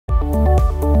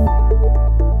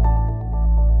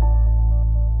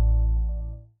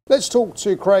Let's talk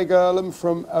to Craig Erlam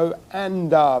from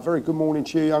OANDA. Very good morning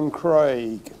to you, young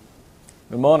Craig.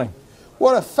 Good morning.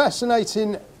 What a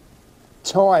fascinating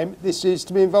time this is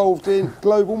to be involved in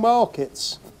global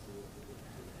markets.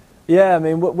 Yeah, I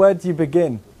mean, where do you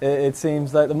begin? It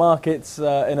seems like the market's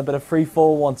in a bit of free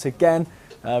fall once again.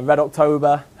 Red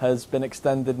October has been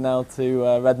extended now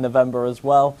to Red November as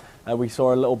well. We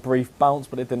saw a little brief bounce,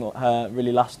 but it didn't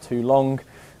really last too long.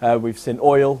 We've seen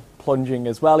oil plunging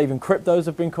as well. Even cryptos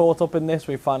have been caught up in this.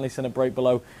 We've finally seen a break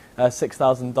below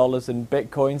 $6,000 in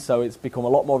Bitcoin, so it's become a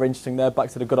lot more interesting there,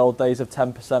 back to the good old days of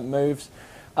 10% moves.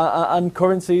 And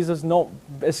currencies has not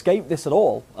escaped this at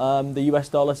all. The US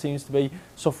dollar seems to be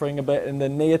suffering a bit in the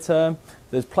near term.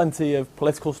 There's plenty of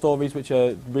political stories which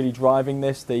are really driving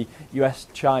this. The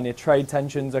US-China trade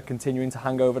tensions are continuing to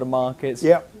hang over the markets.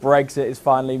 Yep. Brexit is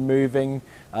finally moving.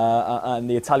 And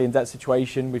the Italian debt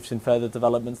situation, we've seen further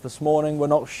developments this morning. We're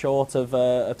not short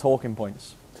of talking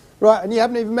points. Right, and you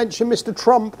haven't even mentioned Mr.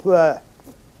 Trump there.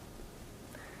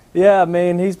 Yeah, I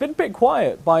mean, he's been a bit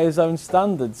quiet by his own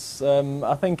standards.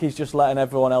 I think he's just letting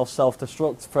everyone else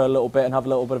self-destruct for a little bit and have a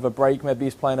little bit of a break. Maybe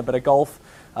he's playing a bit of golf,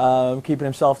 keeping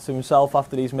himself to himself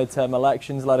after these midterm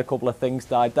elections, let a couple of things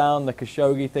die down. The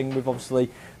Khashoggi thing, we've obviously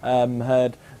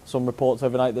heard some reports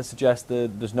overnight that suggest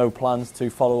that there's no plans to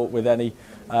follow up with any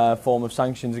form of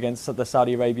sanctions against the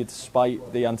Saudi Arabia,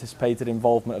 despite the anticipated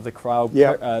involvement of the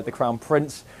Crown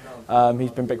Prince.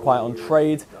 He's been a bit quiet on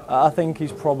trade. I think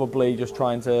he's probably just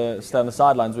trying to stay on the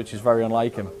sidelines, which is very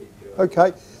unlike him.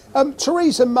 Okay.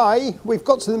 Theresa May, we've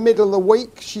got to the middle of the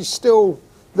week. She's still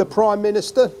the Prime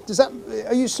Minister.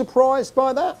 Are you surprised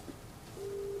by that?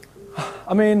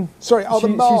 I mean... Sorry, are the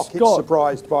markets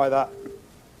surprised by that?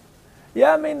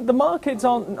 Yeah, I mean, the markets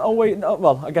aren't always...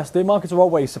 Well, I guess the markets are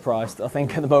always surprised, I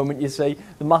think, at the moment. You see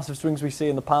the massive swings we see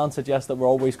in the pound suggest that we're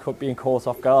always being caught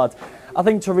off guard. I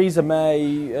think Theresa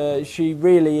May, she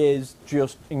really is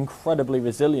just incredibly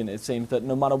resilient. It seems that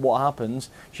no matter what happens,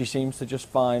 she seems to just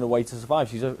find a way to survive.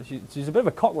 She's a bit of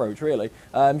a cockroach, really.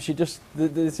 There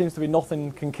seems to be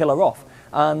nothing can kill her off.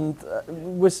 And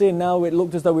we're seeing now, it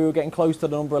looked as though we were getting close to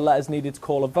the number of letters needed to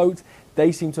call a vote.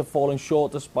 They seem to have fallen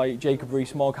short despite Jacob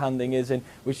Rees-Mogg handing his in,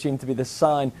 which seemed to be the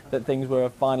sign that things were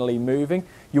finally moving.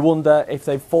 You wonder if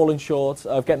they've fallen short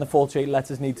of getting the 48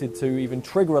 letters needed to even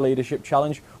trigger a leadership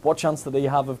challenge. What chance do they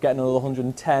have of getting another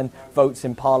 110 votes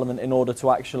in Parliament in order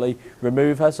to actually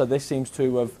remove her? So this seems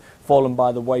to have fallen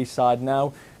by the wayside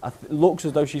now. It looks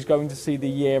as though she's going to see the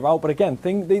year out. But again,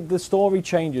 the story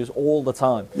changes all the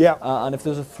time. Yeah. And if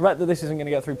there's a threat that this isn't going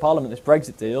to get through Parliament, this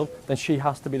Brexit deal, then she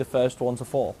has to be the first one to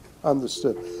fall.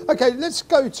 Understood. Okay, let's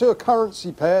go to a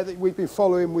currency pair that we've been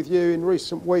following with you in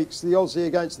recent weeks, the Aussie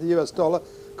against the US dollar.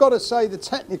 Got to say, the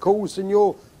technicals and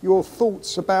your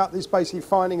thoughts about this basically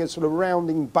finding a sort of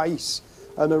rounding base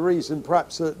and a reason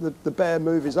perhaps that the bear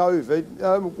move is over.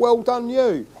 Well done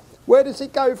you. Where does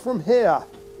it go from here?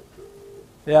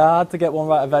 Yeah, I had to get one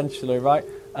right eventually, right?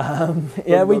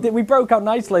 Yeah, we broke out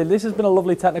nicely. This has been a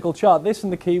lovely technical chart. This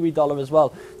and the Kiwi dollar as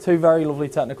well. Two very lovely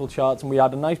technical charts, and we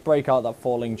had a nice breakout that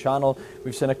falling channel.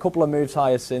 We've seen a couple of moves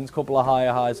higher since, a couple of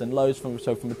higher highs and lows.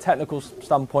 So from a technical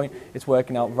standpoint, it's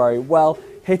working out very well.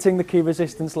 Hitting the key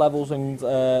resistance levels and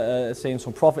seeing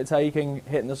some profit taking,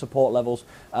 hitting the support levels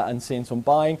and seeing some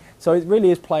buying. So it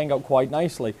really is playing out quite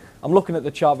nicely. I'm looking at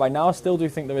the chart right now. I still do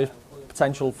think there is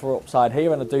potential for upside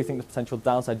here, and I do think there's potential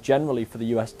downside generally for the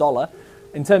US dollar.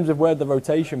 In terms of where the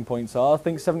rotation points are, I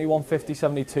think 71.50,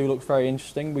 72 looks very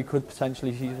interesting. We could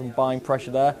potentially see some buying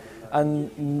pressure there.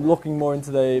 And looking more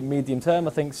into the medium term,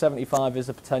 I think 75 is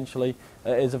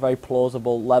a very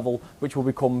plausible level, which will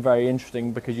become very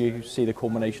interesting because you see the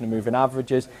culmination of moving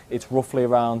averages. It's roughly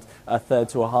around a third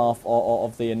to a half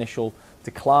of the initial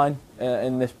decline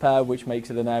in this pair, which makes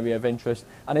it an area of interest,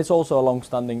 and it's also a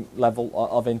long-standing level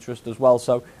of interest as well.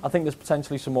 So I think there's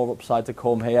potentially some more upside to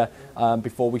come here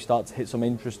before we start to hit some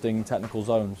interesting technical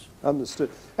zones. Understood.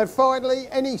 And finally,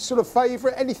 any sort of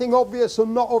favourite, anything obvious or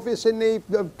not obvious in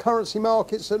the currency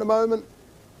markets at the moment?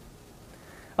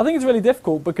 I think it's really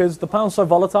difficult because the pound's so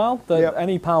volatile that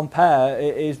any pound pair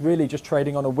is really just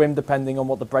trading on a whim depending on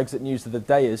what the Brexit news of the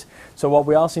day is. So while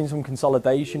we are seeing some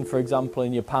consolidation, for example,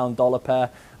 in your pound dollar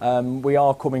pair, we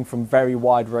are coming from very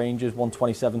wide ranges,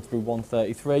 127 through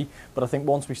 133. But I think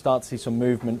once we start to see some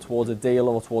movement towards a deal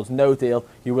or towards no deal,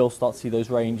 you will start to see those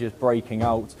ranges breaking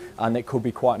out, and it could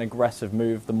be quite an aggressive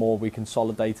move the more we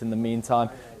consolidate in the meantime.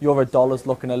 Euro dollar's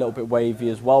looking a little bit wavy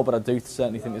as well, but I do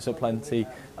certainly think there's plenty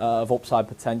of upside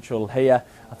potential potential here.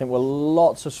 I think we're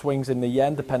lots of swings in the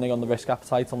yen depending on the risk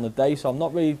appetite on the day, so I'm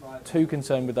not really too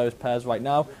concerned with those pairs right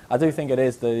now. I do think it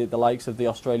is the likes of the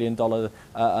Australian dollar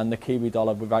and the Kiwi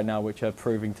dollar right now which are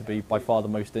proving to be by far the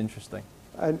most interesting.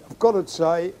 And I've got to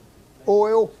say,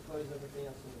 oil.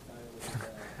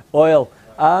 Oil.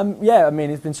 Yeah, I mean,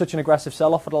 it's been such an aggressive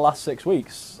sell-off for the last 6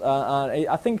 weeks. And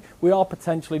I think we are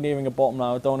potentially nearing a bottom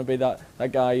now. I don't want to be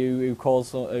that guy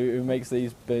who makes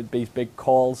these big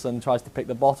calls and tries to pick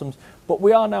the bottoms. But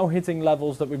we are now hitting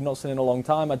levels that we've not seen in a long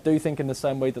time. I do think in the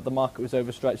same way that the market was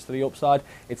overstretched to the upside,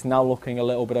 it's now looking a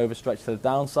little bit overstretched to the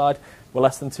downside. We're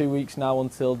less than 2 weeks now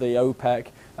until the OPEC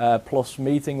plus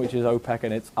meeting, which is OPEC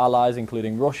and its allies,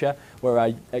 including Russia, where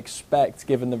I expect,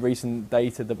 given the recent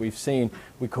data that we've seen,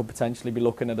 we could potentially be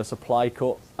looking at a supply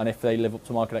cut, and if they live up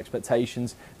to market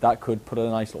expectations, that could put a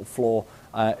nice little floor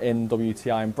in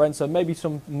WTI and Brent. So maybe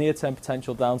some near-term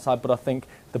potential downside, but I think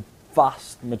the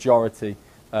vast majority,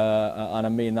 and I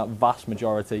mean that vast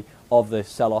majority of this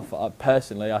sell-off,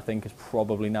 personally, I think is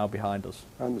probably now behind us.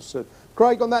 Understood.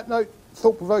 Craig, on that note,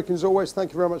 thought-provoking as always.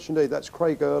 Thank you very much indeed. That's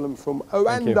Craig Erlam from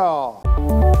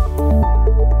OANDA.